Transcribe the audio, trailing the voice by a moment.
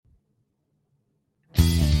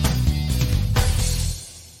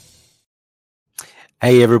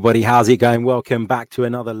Hey everybody, how's it going? Welcome back to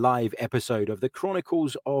another live episode of the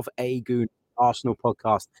Chronicles of a Goon Arsenal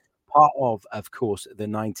podcast, part of course, the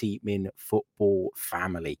 90 Min Football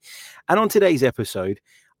family. And on today's episode,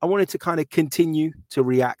 I wanted to kind of continue to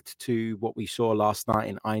react to what we saw last night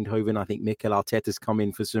in Eindhoven. I think Mikel Arteta's come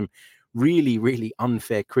in for some really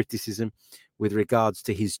unfair criticism with regards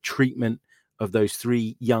to his treatment of those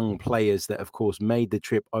three young players that, of course, made the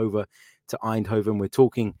trip over to Eindhoven. We're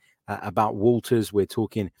talking about Walters, we're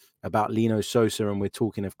talking about Lino Sosa, and we're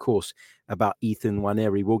talking, of course, about Ethan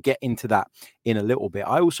Nwaneri. We'll get into that in a little bit.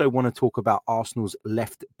 I also want to talk about Arsenal's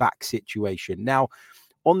left back situation. Now,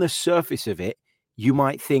 on the surface of it, you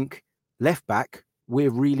might think left back, we're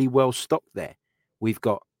really well stocked there. We've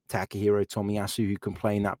got Takahiro Tomiyasu, who can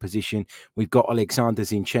play in that position. We've got Alexander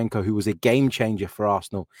Zinchenko, who was a game changer for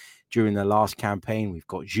Arsenal during the last campaign. We've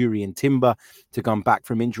got Jurrien Timber to come back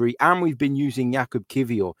from injury, and we've been using Jakub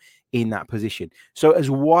Kiwior in that position. So as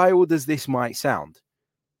wild as this might sound,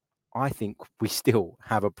 I think we still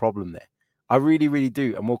have a problem there. I really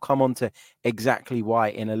do. And we'll come on to exactly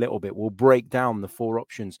why in a little bit. We'll break down the four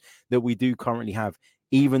options that we do currently have,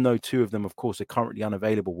 even though two of them, of course, are currently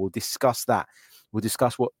unavailable. We'll discuss that. We'll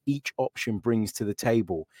discuss what each option brings to the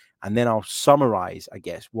table. And then I'll summarize, I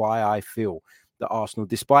guess, why I feel that Arsenal,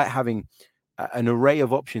 despite having an array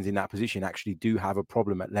of options in that position, actually do have a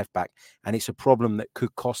problem at left back. And it's a problem that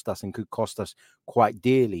could cost us and could cost us quite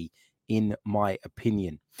dearly, in my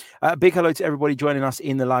opinion. Big hello to everybody joining us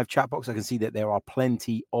in the live chat box. I can see that there are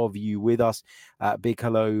plenty of you with us. Big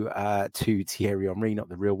hello to Thierry Henry, not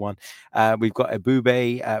the real one. We've got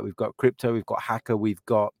Ebube, we've got Crypto, we've got Hacker, we've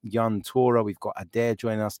got Jan Tora, we've got Adair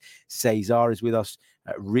joining us. Cesar is with us.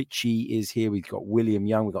 Richie is here. We've got William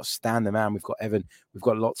Young. We've got Stan the Man. We've got Evan. We've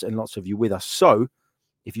got lots and lots of you with us. So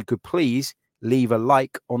if you could please leave a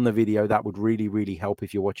like on the video, that would really help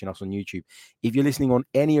if you're watching us on YouTube. If you're listening on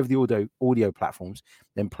any of the audio platforms,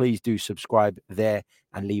 then please do subscribe there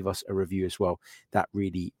and leave us a review as well. That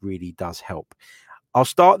really does help. I'll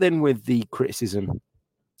start then with the criticism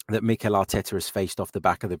that Mikel Arteta has faced off the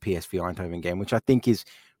back of the PSV Eindhoven game, which I think is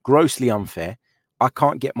grossly unfair. I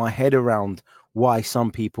can't get my head around why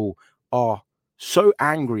some people are so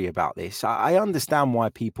angry about this. I understand why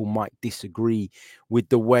people might disagree with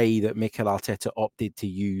the way that Mikel Arteta opted to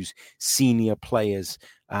use senior players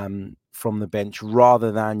from the bench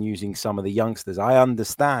rather than using some of the youngsters. I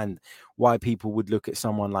understand why people would look at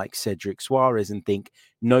someone like Cedric Suarez and think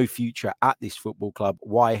no future at this football club.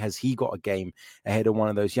 Why has he got a game ahead of one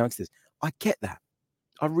of those youngsters? I get that.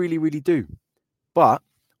 I really do. But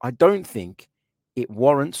I don't think it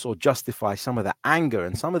warrants or justifies some of the anger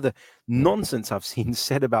and some of the nonsense I've seen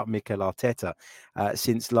said about Mikel Arteta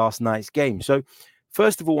since last night's game. So,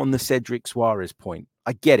 first of all, on the Cedric Suarez point,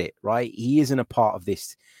 I get it, right? He isn't a part of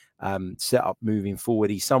this setup moving forward.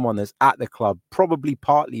 He's someone that's at the club, probably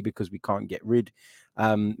partly because we can't get rid.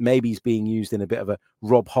 Maybe he's being used in a bit of a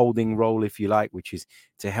Rob Holding role, if you like, which is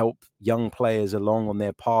to help young players along on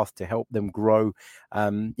their path, to help them grow,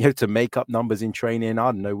 to make up numbers in training. I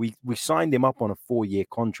don't know. We signed him up on a 4-year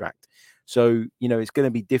contract. So, it's going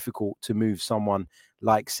to be difficult to move someone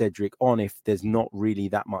like Cedric on if there's not really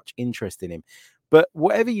that much interest in him. But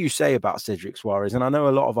whatever you say about Cedric Suarez, and I know a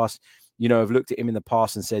lot of us, have looked at him in the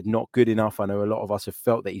past and said not good enough. I know a lot of us have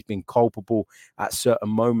felt that he's been culpable at certain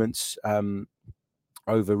moments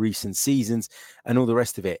over recent seasons and all the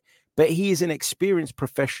rest of it. But he is an experienced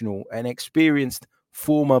professional, an experienced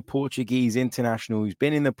former Portuguese international who's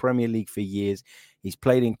been in the Premier League for years. He's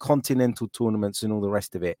played in continental tournaments and all the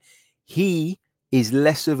rest of it. He is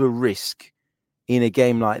less of a risk in a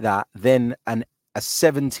game like that than a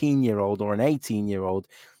 17-year-old or an 18-year-old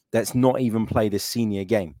that's not even played a senior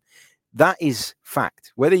game. That is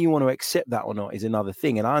fact. Whether you want to accept that or not is another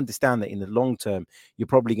thing. And I understand that in the long term, you're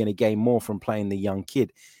probably going to gain more from playing the young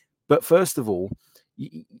kid. But first of all,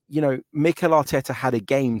 Mikel Arteta had a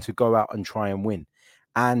game to go out and try and win.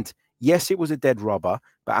 And yes, it was a dead rubber.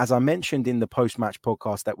 But as I mentioned in the post-match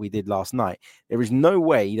podcast that we did last night, there is no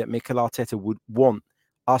way that Mikel Arteta would want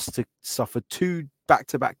us to suffer two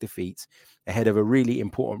back-to-back defeats ahead of a really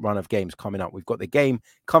important run of games coming up. We've got the game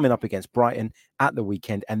coming up against Brighton at the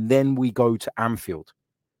weekend, and then we go to Anfield.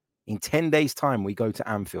 In 10 days' time, we go to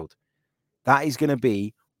Anfield. That is going to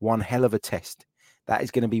be one hell of a test. That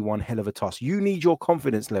is going to be one hell of a toss. You need your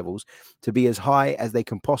confidence levels to be as high as they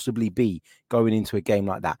can possibly be going into a game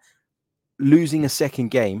like that. Losing a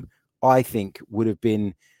second game, I think, would have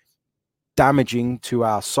been damaging to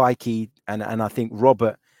our psyche. And I think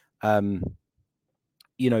Robert,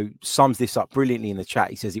 sums this up brilliantly in the chat.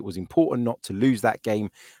 He says it was important not to lose that game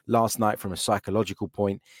last night from a psychological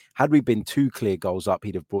point. Had we been 2 clear goals up,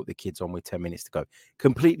 he'd have brought the kids on with 10 minutes to go.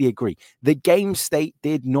 Completely agree. The game state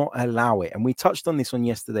did not allow it. And we touched on this on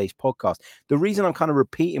yesterday's podcast. The reason I'm kind of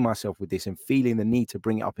repeating myself with this and feeling the need to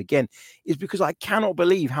bring it up again is because I cannot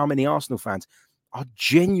believe how many Arsenal fans are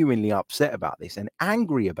genuinely upset about this and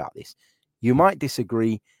angry about this. You might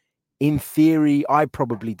disagree. In theory, I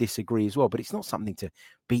probably disagree as well, but it's not something to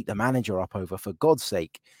beat the manager up over, for God's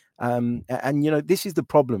sake. This is the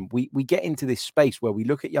problem. We get into this space where we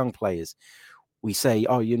look at young players. We say,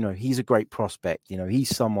 oh, he's a great prospect. He's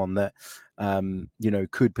someone that,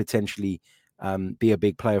 could potentially be a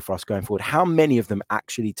big player for us going forward. How many of them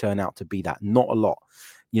actually turn out to be that? Not a lot.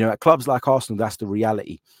 At clubs like Arsenal, that's the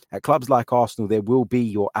reality. At clubs like Arsenal, there will be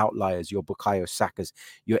your outliers, your Bukayo Sakas,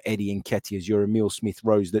 your Eddie Nketiahs, your Emile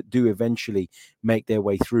Smith-Rowe that do eventually make their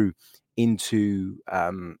way through into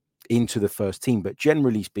the first team. But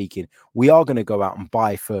generally speaking, we are going to go out and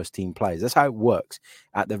buy first team players. That's how it works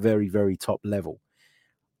at the very, very top level.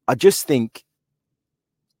 I just think,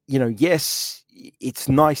 yes, it's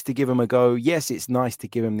nice to give them a go. Yes, it's nice to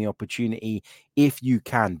give them the opportunity if you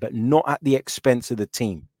can, but not at the expense of the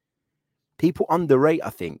team. People underrate, I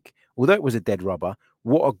think, although it was a dead rubber,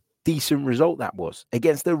 what a decent result that was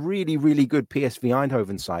against a really, really good PSV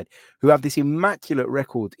Eindhoven side who have this immaculate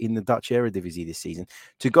record in the Dutch Eredivisie this season.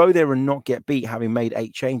 To go there and not get beat, having made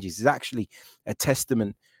 8 changes, is actually a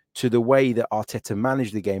testament to the way that Arteta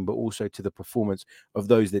managed the game, but also to the performance of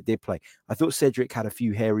those that did play. I thought Cedric had a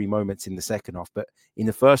few hairy moments in the second half, but in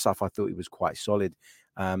the first half, I thought he was quite solid.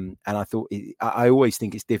 And I thought, I always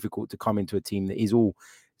think it's difficult to come into a team that is all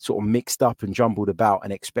sort of mixed up and jumbled about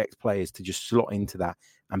and expect players to just slot into that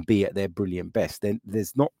and be at their brilliant best. Then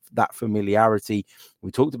there's not that familiarity.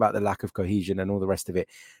 We talked about the lack of cohesion and all the rest of it.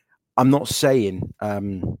 I'm not saying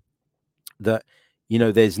that,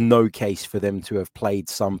 there's no case for them to have played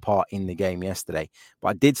some part in the game yesterday. But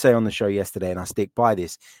I did say on the show yesterday, and I stick by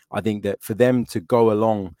this, I think that for them to go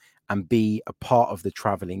along and be a part of the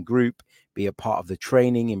traveling group, be a part of the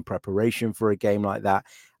training in preparation for a game like that,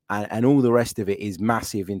 and all the rest of it is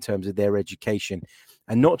massive in terms of their education.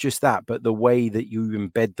 And not just that, but the way that you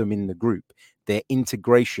embed them in the group, their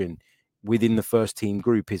integration within the first team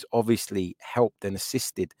group is obviously helped and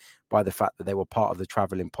assisted by the fact that they were part of the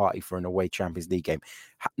traveling party for an away Champions League game,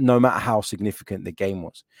 no matter how significant the game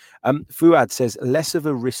was. Fuad says, less of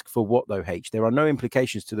a risk for what though, H? There are no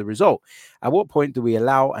implications to the result. At what point do we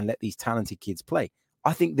allow and let these talented kids play?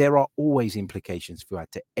 I think there are always implications,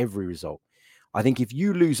 Fuad, to every result. I think if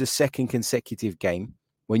you lose a second consecutive game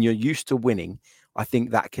when you're used to winning, I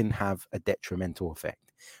think that can have a detrimental effect.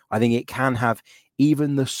 I think it can have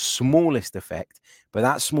even the smallest effect, but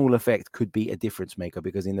that small effect could be a difference maker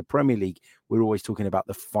because in the Premier League, we're always talking about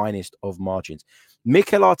the finest of margins.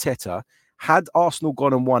 Mikel Arteta, had Arsenal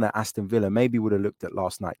gone and won at Aston Villa, maybe would have looked at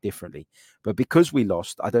last night differently. But because we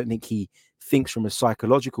lost, I don't think he thinks from a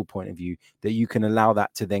psychological point of view that you can allow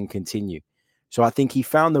that to then continue. So I think he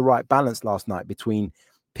found the right balance last night between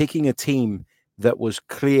picking a team that was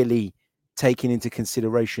clearly taking into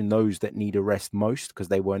consideration those that need a rest most because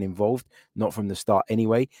they weren't involved, not from the start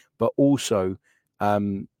anyway, but also,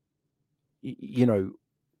 one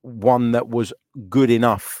that was good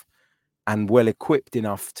enough and well equipped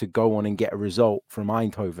enough to go on and get a result from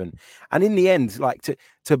Eindhoven. And in the end, like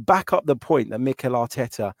to back up the point that Mikel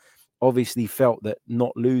Arteta obviously felt that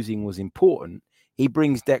not losing was important, he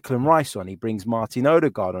brings Declan Rice on, he brings Martin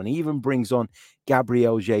Odegaard on, he even brings on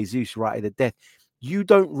Gabriel Jesus right at the death. You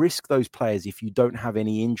don't risk those players if you don't have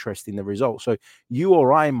any interest in the result. So you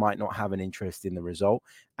or I might not have an interest in the result.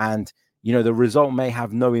 And, the result may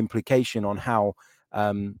have no implication on how,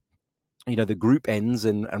 the group ends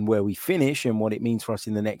and where we finish and what it means for us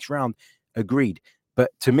in the next round. Agreed.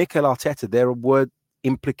 But to Mikel Arteta, there were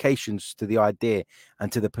implications to the idea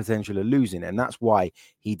and to the potential of losing. And that's why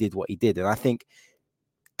he did what he did. And I think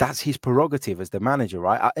that's his prerogative as the manager,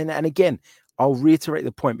 right? And again, I'll reiterate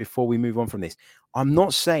the point before we move on from this. I'm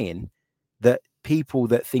not saying that people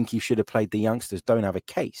that think he should have played the youngsters don't have a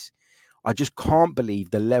case. I just can't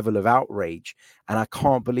believe the level of outrage and I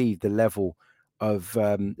can't believe the level of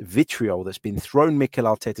vitriol that's been thrown Mikel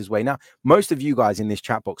Arteta's way. Now, most of you guys in this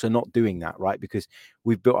chat box are not doing that, right? Because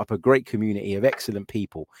we've built up a great community of excellent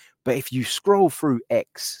people. But if you scroll through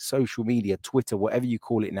X, social media, Twitter, whatever you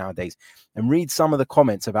call it nowadays, and read some of the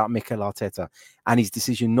comments about Mikel Arteta and his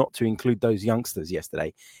decision not to include those youngsters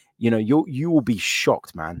yesterday, you will be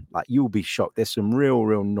shocked, man. Like, you will be shocked. There's some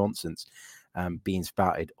real nonsense being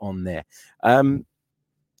spouted on there.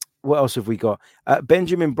 What else have we got?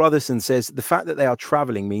 Benjamin Brotherson says the fact that they are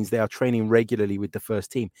traveling means they are training regularly with the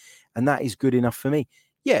first team, and that is good enough for me.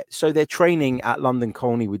 Yeah, so they're training at London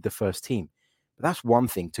Colney with the first team. But that's one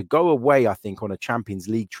thing. To go away, I think, on a Champions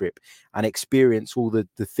League trip and experience all the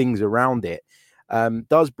things around it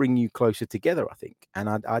does bring you closer together, I think. And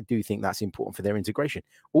I do think that's important for their integration.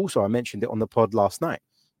 Also, I mentioned it on the pod last night.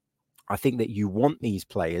 I think that you want these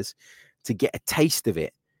players to get a taste of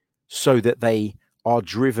it so that they are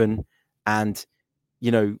driven and,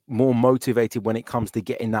 more motivated when it comes to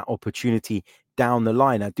getting that opportunity down the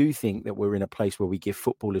line. I do think that we're in a place where we give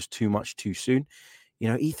footballers too much too soon.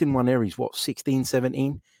 Ethan Nwaneri's what, 16,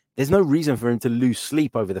 17? There's no reason for him to lose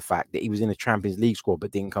sleep over the fact that he was in a Champions League squad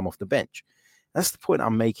but didn't come off the bench. That's the point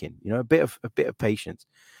I'm making. A bit of patience.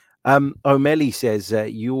 O'Malley says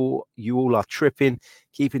you all are tripping.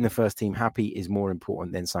 Keeping the first team happy is more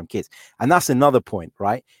important than some kids, and that's another point,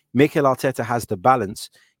 right? Mikel Arteta has to balance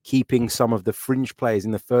keeping some of the fringe players in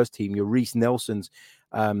the first team, your Reece Nelsons,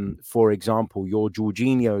 for example, your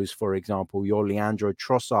Jorginhos, for example, your Leandro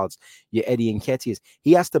Trossards, your Eddie Nketiahs.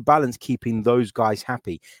 He has to balance keeping those guys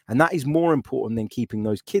happy, and that is more important than keeping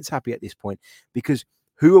those kids happy at this point, because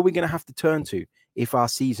who are we going to have to turn to if our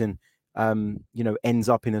season ends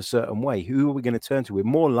up in a certain way? Who are we going to turn to? We're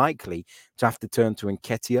more likely to have to turn to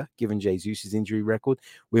Nketiah, given Jesus' injury record.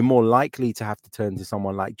 We're more likely to have to turn to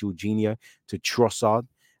someone like Jorginho, to Trossard,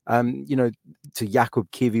 to Jakub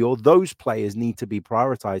Kiwior. Those players need to be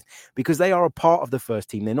prioritized because they are a part of the first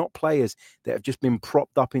team. They're not players that have just been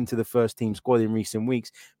propped up into the first team squad in recent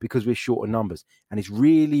weeks because we're short of numbers. And it's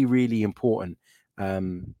really, really important.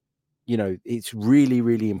 It's really,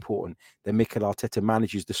 really important that Mikel Arteta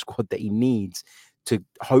manages the squad that he needs to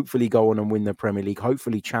hopefully go on and win the Premier League,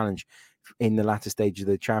 hopefully challenge in the latter stage of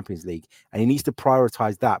the Champions League. And he needs to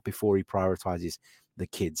prioritize that before he prioritizes the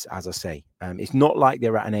kids, as I say. It's not like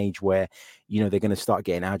they're at an age where, they're going to start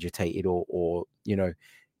getting agitated or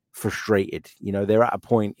frustrated. They're at a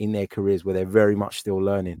point in their careers where they're very much still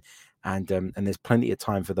learning. And there's plenty of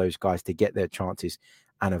time for those guys to get their chances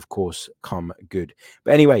and, of course, come good.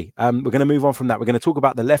 But anyway, we're going to move on from that. We're going to talk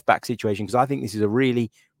about the left-back situation because I think this is a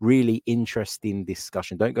really, really interesting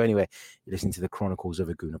discussion. Don't go anywhere. You're listening to the Chronicles of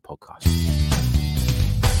a Gooner podcast.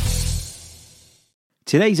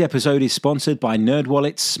 Today's episode is sponsored by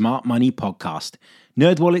NerdWallet's Smart Money Podcast.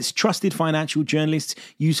 NerdWallet's trusted financial journalists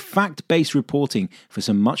use fact-based reporting for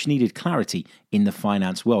some much-needed clarity in the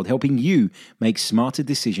finance world, helping you make smarter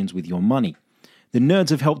decisions with your money. The nerds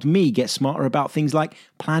have helped me get smarter about things like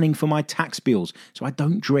planning for my tax bills so I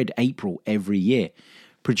don't dread April every year,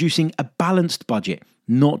 producing a balanced budget,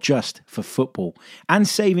 not just for football, and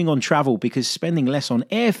saving on travel because spending less on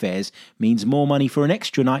airfares means more money for an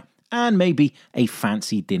extra night and maybe a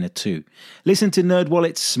fancy dinner too. Listen to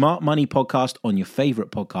NerdWallet's Smart Money Podcast on your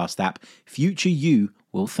favorite podcast app. Future you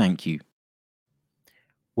will thank you.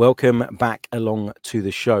 Welcome back along to the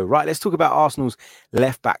show. Right, let's talk about Arsenal's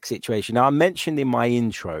left-back situation. Now, I mentioned in my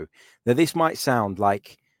intro that this might sound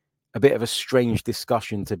like a bit of a strange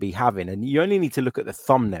discussion to be having, and you only need to look at the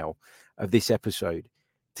thumbnail of this episode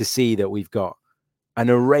to see that we've got an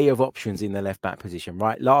array of options in the left-back position,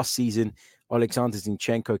 right? Last season, Alexander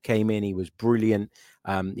Zinchenko came in. He was brilliant.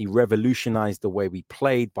 He revolutionized the way we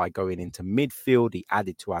played by going into midfield. He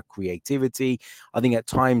added to our creativity. I think at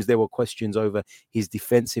times there were questions over his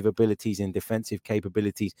defensive abilities and defensive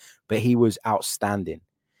capabilities, but he was outstanding.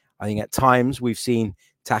 I think at times we've seen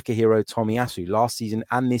Takahiro Tomiyasu last season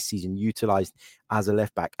and this season utilized as a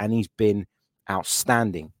left back, and he's been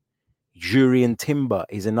outstanding. Jurrien Timber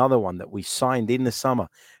is another one that we signed in the summer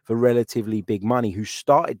for relatively big money, who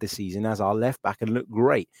started the season as our left back and looked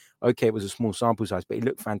great. Okay, it was a small sample size, but he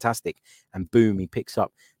looked fantastic. And boom, he picks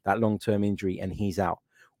up that long-term injury and he's out.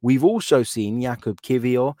 We've also seen Jakub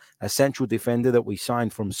Kiwior, a central defender that we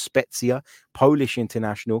signed from Spezia, Polish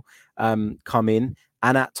international, come in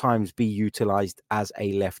and at times be utilized as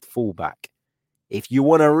a left fullback. If you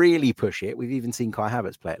want to really push it, we've even seen Kai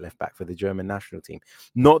Havertz play at left back for the German national team.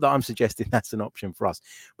 Not that I'm suggesting that's an option for us.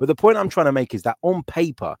 But the point I'm trying to make is that on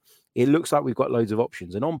paper, it looks like we've got loads of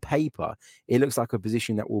options. And on paper, it looks like a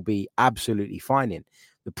position that will be absolutely fine in.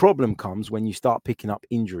 The problem comes when you start picking up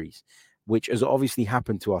injuries, which has obviously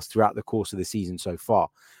happened to us throughout the course of the season so far.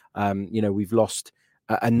 We've lost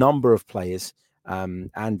a number of players.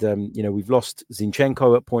 We've lost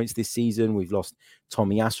Zinchenko at points this season. We've lost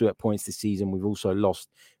Tomiyasu at points this season. We've also lost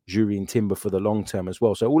Jurrien Timber for the long term as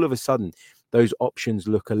well. So all of a sudden, those options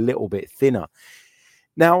look a little bit thinner.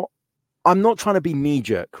 Now, I'm not trying to be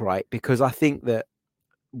knee-jerk, right? Because I think that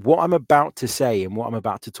what I'm about to say and what I'm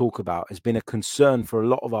about to talk about has been a concern for a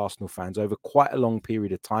lot of Arsenal fans over quite a long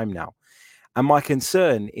period of time now. And my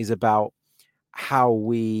concern is about how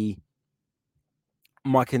we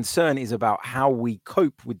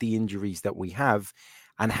cope with the injuries that we have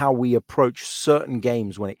and how we approach certain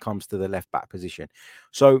games when it comes to the left back position.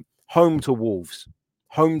 So home to Wolves,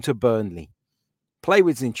 home to Burnley, play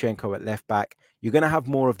with Zinchenko at left back. You're going to have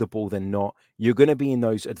more of the ball than not. You're going to be in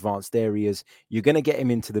those advanced areas. You're going to get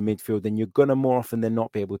him into the midfield, and you're going to more often than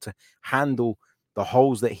not be able to handle the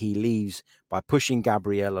holes that he leaves by pushing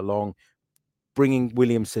Gabriel along, bringing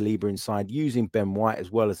William Saliba inside, using Ben White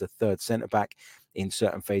as well as a third centre-back in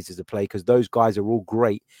certain phases of play, because those guys are all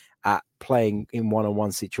great at playing in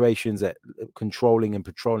one-on-one situations, at controlling and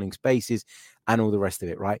patrolling spaces and all the rest of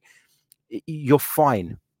it, right? You're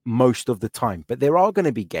fine most of the time, but there are going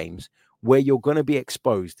to be games where you're going to be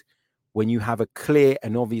exposed when you have a clear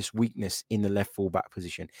and obvious weakness in the left fullback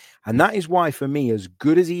position. And that is why, for me, as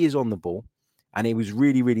good as he is on the ball, and it was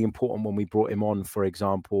really, really important when we brought him on, for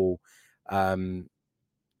example, against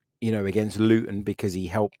Luton, because he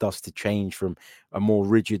helped us to change from a more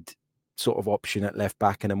rigid sort of option at left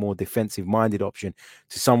back and a more defensive minded option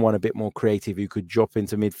to someone a bit more creative who could drop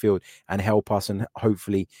into midfield and help us, and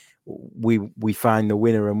hopefully we find the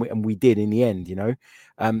winner, and we did in the end.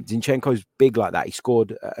 Zinchenko's big like that. He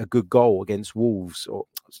scored a good goal against Wolves,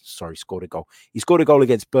 scored a goal. He scored a goal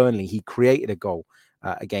against Burnley. He created a goal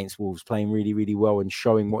against Wolves, playing really, really well and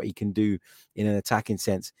showing what he can do in an attacking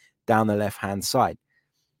sense down the left-hand side.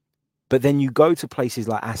 But then you go to places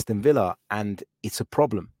like Aston Villa and it's a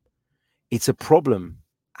problem. It's a problem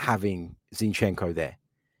having Zinchenko there.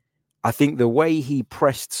 I think the way he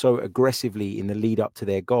pressed so aggressively in the lead up to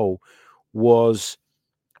their goal was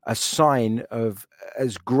a sign of,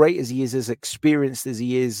 as great as he is, as experienced as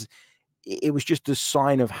he is, it was just a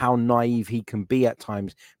sign of how naive he can be at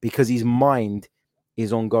times, because his mind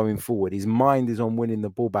is on going forward. His mind is on winning the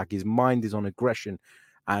ball back. His mind is on aggression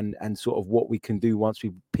and sort of what we can do once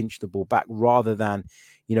we pinch the ball back, rather than,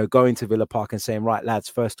 going to Villa Park and saying, right, lads,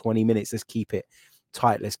 first 20 minutes, let's keep it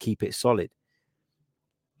tight. Let's keep it solid.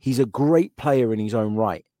 He's a great player in his own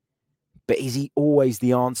right, but is he always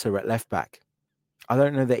the answer at left back? I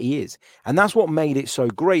don't know that he is. And that's what made it so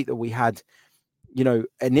great that we had,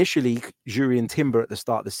 initially Jurrien Timber at the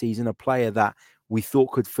start of the season, a player that we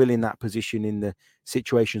thought could fill in that position in the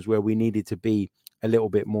situations where we needed to be a little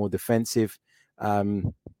bit more defensive.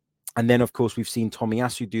 And then, of course, we've seen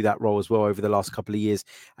Tomiyasu do that role as well over the last couple of years.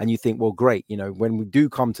 And you think, well, great, when we do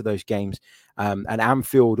come to those games, and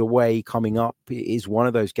Anfield away coming up is one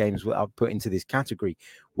of those games that I'll put into this category,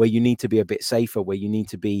 where you need to be a bit safer, where you need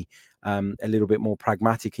to be a little bit more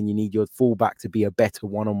pragmatic, and you need your fullback to be a better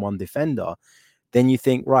one-on-one defender. Then you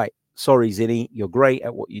think, right, sorry, Zinny, you're great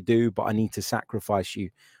at what you do, but I need to sacrifice you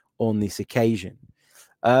on this occasion.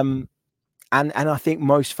 And I think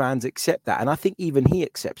most fans accept that. And I think even he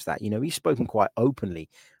accepts that. He's spoken quite openly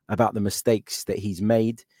about the mistakes that he's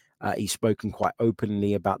made. He's spoken quite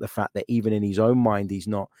openly about the fact that even in his own mind, he's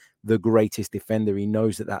not the greatest defender. He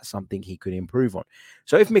knows that that's something he could improve on.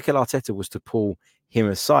 So if Mikel Arteta was to pull him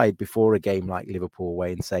aside before a game like Liverpool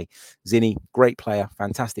away and say, Zinny, great player,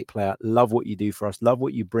 fantastic player, love what you do for us, love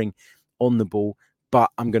what you bring on the ball, but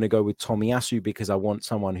I'm going to go with Tomiyasu because I want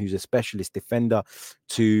someone who's a specialist defender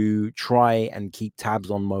to try and keep tabs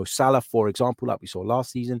on Mo Salah, for example, like we saw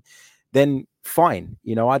last season, then fine.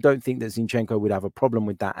 I don't think that Zinchenko would have a problem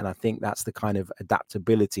with that. And I think that's the kind of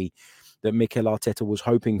adaptability that Mikel Arteta was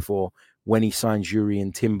hoping for when he signed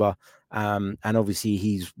Jurrien Timber. And obviously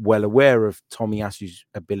he's well aware of Tomiyasu's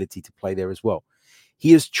ability to play there as well.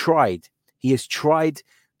 He has tried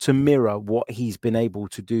to mirror what he's been able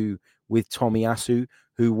to do with Tomiyasu,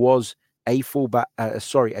 who was a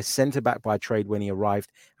centre-back by trade when he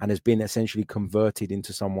arrived and has been essentially converted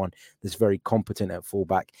into someone that's very competent at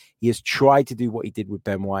fullback. He has tried to do what he did with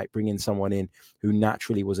Ben White, bring in someone in who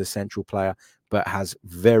naturally was a central player, but has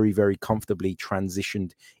very, very comfortably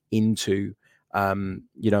transitioned into,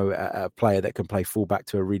 a player that can play fullback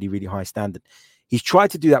to a really, really high standard. He's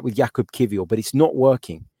tried to do that with Jakub Kiwior, but it's not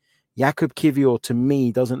working. Jakub Kiwior, to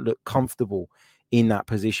me, doesn't look comfortable in that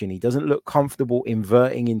position. He doesn't look comfortable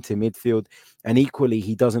inverting into midfield. And equally,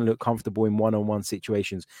 he doesn't look comfortable in one-on-one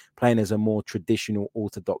situations, playing as a more traditional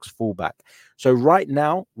orthodox fullback. So right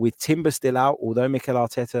now, with Timber still out, although Mikel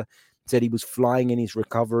Arteta said he was flying in his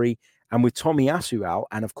recovery, and with Tomiyasu out,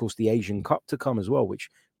 and of course the Asian Cup to come as well, which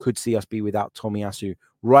could see us be without Tomiyasu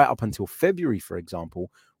right up until February, for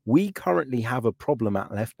example, we currently have a problem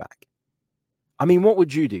at left back. I mean, what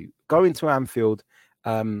would you do? Go into Anfield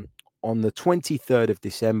on the 23rd of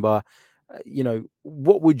December,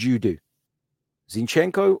 what would you do?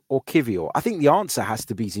 Zinchenko or Kiwior? I think the answer has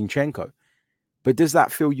to be Zinchenko. But does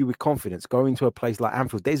that fill you with confidence going to a place like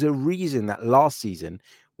Anfield? There's a reason that last season,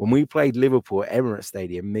 when we played Liverpool at Emirates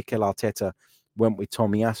Stadium, Mikel Arteta went with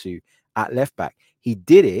Tomiyasu at left back. He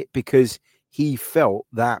did it because he felt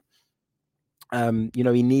that,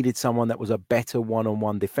 he needed someone that was a better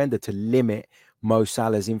one-on-one defender to limit Mo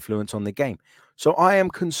Salah's influence on the game. So I am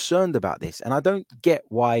concerned about this, and I don't get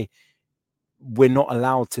why we're not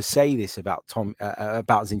allowed to say this about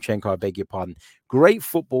about Zinchenko. I beg your pardon. Great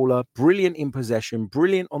footballer, brilliant in possession,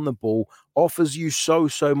 brilliant on the ball, offers you so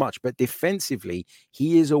much, but defensively,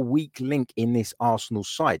 he is a weak link in this Arsenal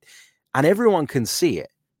side, and everyone can see it.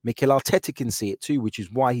 Mikel Arteta can see it too, which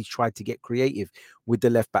is why he's tried to get creative with the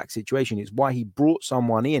left back situation. It's why he brought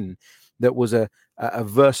someone in that was a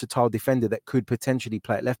versatile defender that could potentially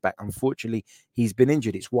play at left back. Unfortunately, he's been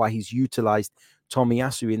injured. It's why he's utilized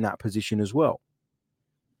Tomiyasu in that position as well.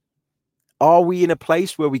 Are we in a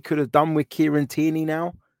place where we could have done with Kieran Tierney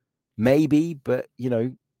now? Maybe, but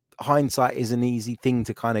hindsight is an easy thing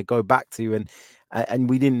to kind of go back to, and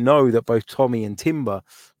we didn't know that both Tommy and Timber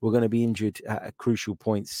were going to be injured at crucial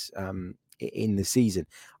points in the season.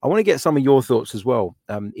 I want to get some of your thoughts as well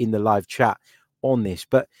in the live chat on this,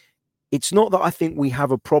 but it's not that I think we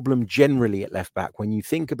have a problem generally at left back. When you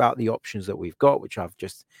think about the options that we've got, which I've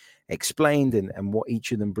just explained and what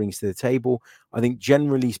each of them brings to the table, I think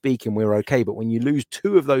generally speaking, we're okay. But when you lose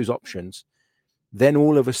two of those options, then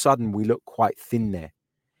all of a sudden we look quite thin there.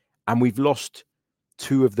 And we've lost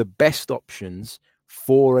two of the best options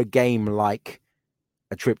for a game like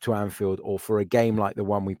a trip to Anfield or for a game like the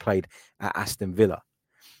one we played at Aston Villa.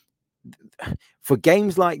 For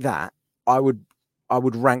games like that, I would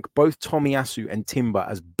rank both Tomiyasu and Timber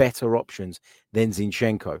as better options than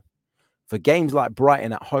Zinchenko. For games like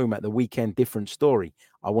Brighton at home at the weekend, different story.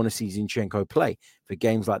 I want to see Zinchenko play. For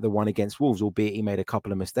games like the one against Wolves, albeit he made a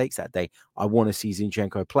couple of mistakes that day, I want to see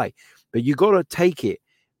Zinchenko play. But you got to take it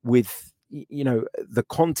with the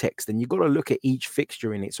context, and you got to look at each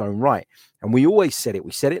fixture in its own right. And we always said it.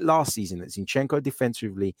 We said it last season that Zinchenko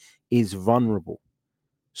defensively is vulnerable.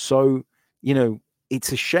 So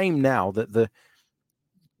it's a shame now that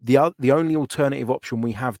the only alternative option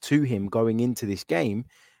we have to him going into this game,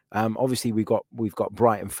 obviously we've got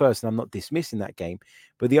Brighton first, and I'm not dismissing that game,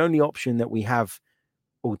 but the only option that we have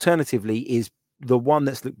alternatively is the one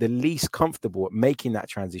that's the least comfortable at making that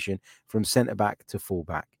transition from centre back to full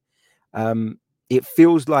back. It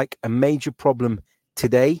feels like a major problem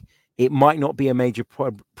today. It might not be a major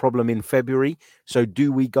problem in February. So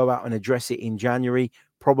do we go out and address it in January?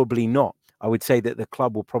 Probably not. I would say that the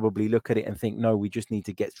club will probably look at it and think, no, we just need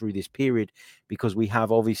to get through this period because we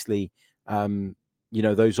have obviously,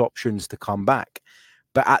 those options to come back.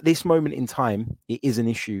 But at this moment in time, it is an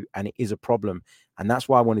issue and it is a problem. And that's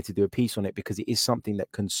why I wanted to do a piece on it, because it is something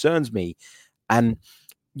that concerns me. And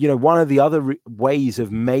one of the other ways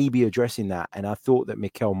of maybe addressing that, and I thought that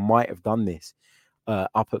Mikel might have done this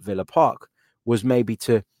up at Villa Park, was maybe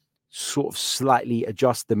to sort of slightly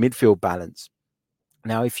adjust the midfield balance.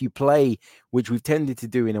 Now, if you play, which we've tended to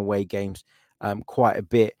do in away games quite a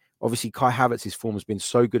bit, obviously Kai Havertz's form has been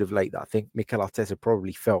so good of late that I think Mikel Arteta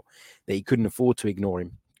probably felt that he couldn't afford to ignore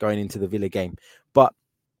him going into the Villa game. But,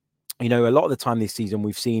 a lot of the time this season,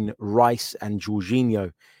 we've seen Rice and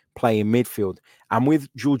Jorginho play in midfield. And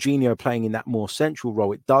with Jorginho playing in that more central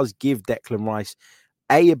role, it does give Declan Rice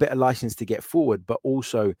a bit of license to get forward, but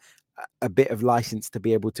also a bit of license to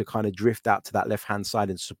be able to kind of drift out to that left-hand side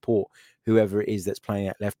and support whoever it is that's playing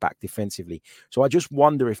at left back defensively. So I just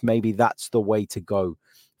wonder if maybe that's the way to go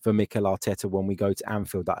for Mikel Arteta when we go to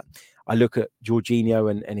Anfield. I look at Jorginho,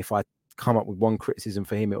 and if I come up with one criticism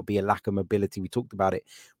for him, it'll be a lack of mobility. We talked about it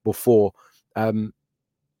before. And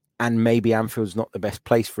maybe Anfield's not the best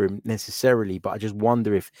place for him necessarily, but I just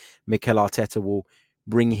wonder if Mikel Arteta will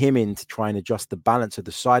bring him in to try and adjust the balance of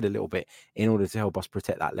the side a little bit in order to help us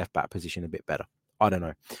protect that left back position a bit better. I don't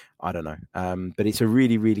know. But it's a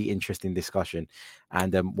really, really interesting discussion,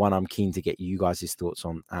 and one I'm keen to get you guys' thoughts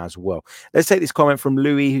on as well. Let's take this comment from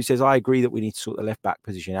Louis, who says, I agree that we need to sort the left back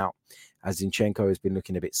position out, as Zinchenko has been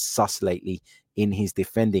looking a bit sus lately in his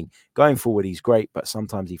defending. Going forward, he's great, but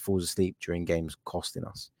sometimes he falls asleep during games, costing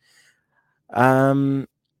us.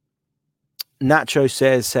 Nacho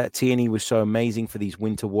says Tierney was so amazing for these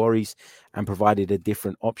winter worries and provided a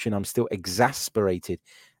different option. I'm still exasperated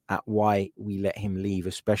at why we let him leave,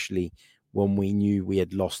 especially when we knew we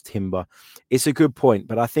had lost Timber. It's a good point,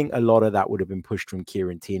 but I think a lot of that would have been pushed from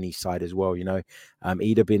Kieran Tierney's side as well.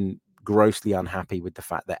 He'd have been grossly unhappy with the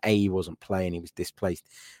fact that he wasn't playing, he was displaced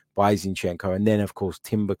by Zinchenko, and then of course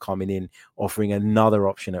Timber coming in, offering another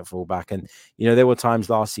option at fullback. And there were times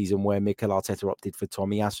last season where Mikel Arteta opted for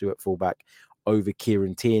Tomiyasu at fullback over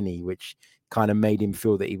Kieran Tierney, which kind of made him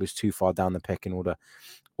feel that he was too far down the pecking order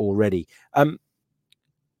already.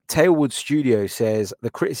 Tailwood Studio says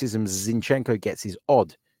the criticism Zinchenko gets is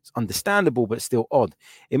odd. It's understandable, but still odd.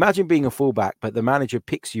 Imagine being a fullback, but the manager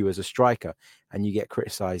picks you as a striker and you get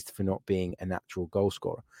criticized for not being a natural goal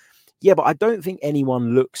scorer. Yeah, but I don't think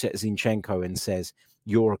anyone looks at Zinchenko and says,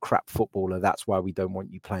 you're a crap footballer, that's why we don't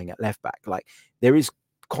want you playing at left back. Like, there is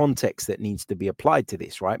context that needs to be applied to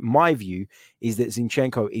this, right? My view is that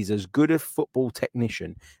Zinchenko is as good a football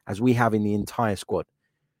technician as we have in the entire squad.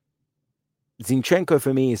 Zinchenko,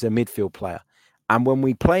 for me, is a midfield player. And when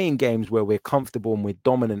we play in games where we're comfortable and we're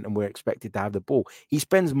dominant and we're expected to have the ball, he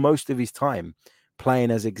spends most of his time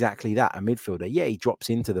playing as exactly that, a midfielder. Yeah, he drops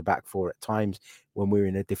into the back four at times when we're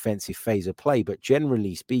in a defensive phase of play, but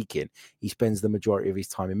generally speaking, he spends the majority of his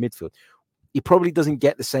time in midfield. He probably doesn't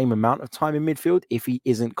get the same amount of time in midfield if he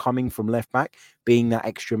isn't coming from left back, being that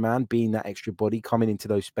extra man, being that extra body, coming into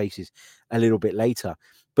those spaces a little bit later.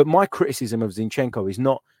 But my criticism of Zinchenko is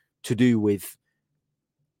not to do with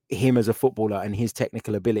him as a footballer and his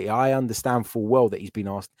technical ability. I understand full well that he's been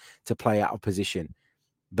asked to play out of position,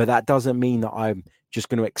 but that doesn't mean that I'm just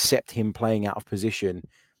going to accept him playing out of position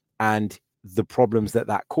and the problems that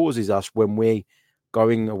that causes us when we're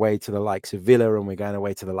going away to the likes of Villa and we're going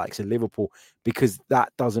away to the likes of Liverpool, because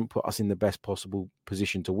that doesn't put us in the best possible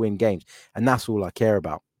position to win games. And that's all I care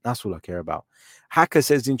about. That's all I care about. Hacker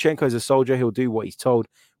says Zinchenko is a soldier. He'll do what he's told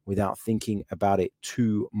without thinking about it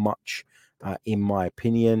too much. In my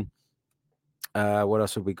opinion. What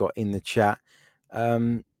else have we got in the chat?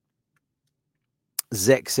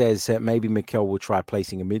 Zek says maybe Mikel will try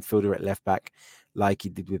placing a midfielder at left back like he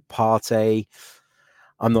did with Partey.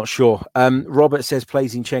 I'm not sure. Robert says play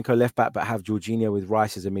Zinchenko left back, but have Jorginho with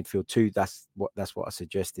Rice as a midfield too. That's what I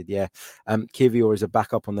suggested. Yeah. Kivior is a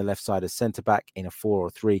backup on the left side as centre back in a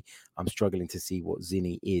 4-3. I'm struggling to see what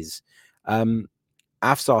Zinni is.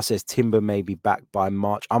 Afsar says Timber may be back by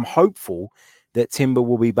March. I'm hopeful that Timber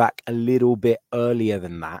will be back a little bit earlier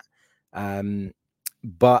than that.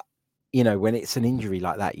 But, you know, when it's an injury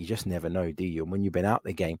like that, you just never know, do you? And when you've been out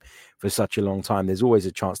the game for such a long time, there's always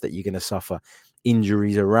a chance that you're going to suffer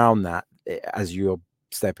injuries around that as you're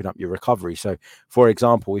stepping up your recovery. So, for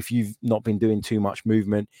example, if you've not been doing too much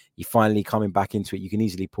movement, you're finally coming back into it, you can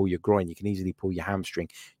easily pull your groin, you can easily pull your hamstring,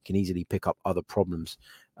 you can easily pick up other problems.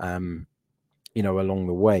 Along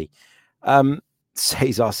the way.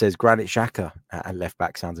 Cesar says Granit Xhaka at left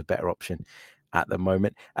back sounds a better option at the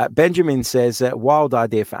moment. Benjamin says wild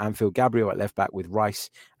idea for Anfield. Gabriel at left back with Rice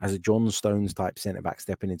as a John Stones type centre back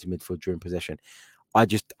stepping into midfield during possession. I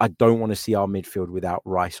don't want to see our midfield without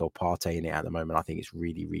Rice or Partey in it at the moment. I think it's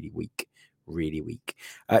really, really weak. Really weak.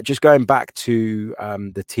 Just going back to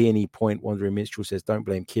the Tierney point, Wandering Minstrel says, don't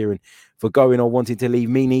blame Kieran for going or wanting to leave.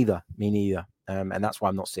 Me neither. And that's why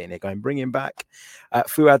I'm not sitting there going, bring him back.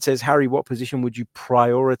 Fuad says, Harry, what position would you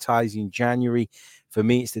prioritize in January? For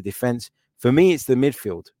me, it's the defense. For me, it's the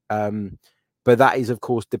midfield. But that is, of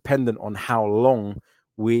course, dependent on how long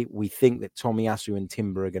we think that Tomiyasu and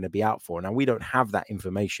Timber are going to be out for. Now, we don't have that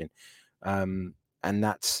information. And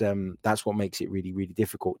that's what makes it really, really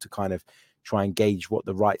difficult to kind of try and gauge what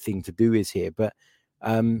the right thing to do is here. But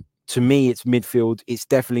to me, it's midfield. It's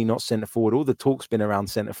definitely not centre forward. All the talk's been around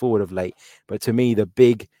centre forward of late. But to me, the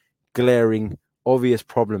big, glaring, obvious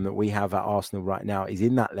problem that we have at Arsenal right now is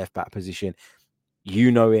in that left back position. You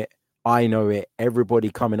know it. I know it.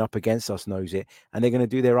 Everybody coming up against us knows it. And they're going to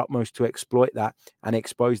do their utmost to exploit that and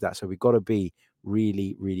expose that. So we've got to be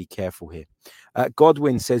really, really careful here.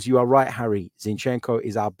 Godwin says, you are right, Harry. Zinchenko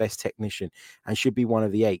is our best technician and should be one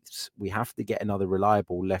of the eighths. We have to get another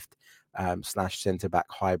reliable left / centre-back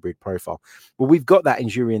hybrid profile. Well, we've got that in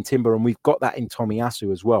Jurriën Timber and we've got that in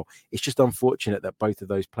Tomiyasu as well. It's just unfortunate that both of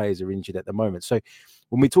those players are injured at the moment. So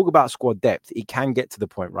when we talk about squad depth, it can get to the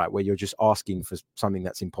point, right, where you're just asking for something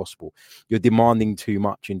that's impossible. You're demanding too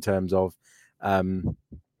much in terms of,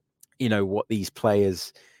 what these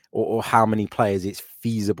players or how many players it's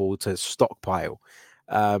feasible to stockpile.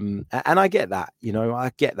 And I get that,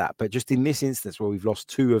 I get that. But just in this instance where we've lost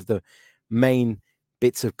two of the main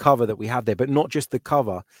bits of cover that we have there, but not just the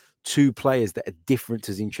cover, two players that are different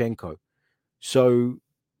to Zinchenko. So,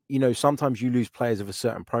 sometimes you lose players of a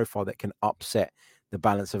certain profile that can upset the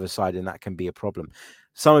balance of a side, and that can be a problem.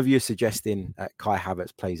 Some of you are suggesting Kai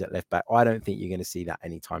Havertz plays at left back. I don't think you're going to see that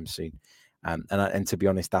anytime soon. And to be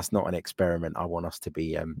honest, that's not an experiment I want us to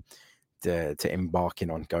be to embarking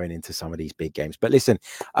on going into some of these big games. But listen,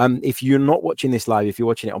 if you're not watching this live, if you're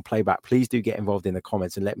watching it on playback, please do get involved in the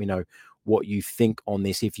comments and let me know what you think on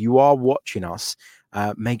this. If you are watching us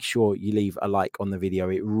make sure you leave a like on the video.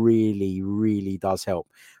 It really, really does help.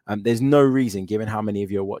 There's no reason, given how many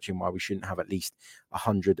of you are watching, why we shouldn't have at least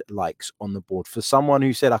 100 likes on the board. For someone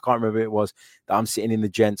who said, I can't remember who it was, that I'm sitting in the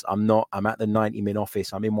gents, I'm not. I'm at the 90 Min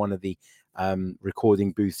office. I'm in one of the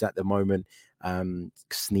recording booths at the moment.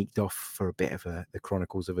 Sneaked off for a bit of the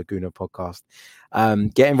Chronicles of a Gooner podcast.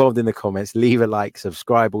 Get involved in the comments, leave a like,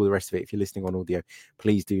 subscribe, all the rest of it. If you're listening on audio,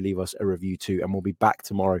 please do leave us a review too, and we'll be back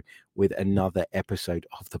tomorrow with another episode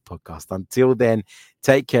of the podcast. Until then,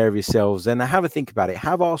 take care of yourselves and have a think about it.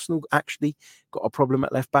 Have Arsenal actually got a problem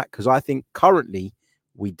at left back? Because I think currently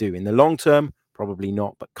we do. In the long term, probably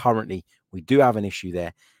not, but currently we do have an issue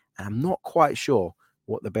there, and I'm not quite sure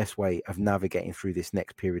what the best way of navigating through this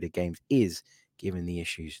next period of games is, given the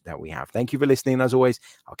issues that we have. Thank you for listening. As always,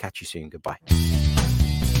 I'll catch you soon. Goodbye.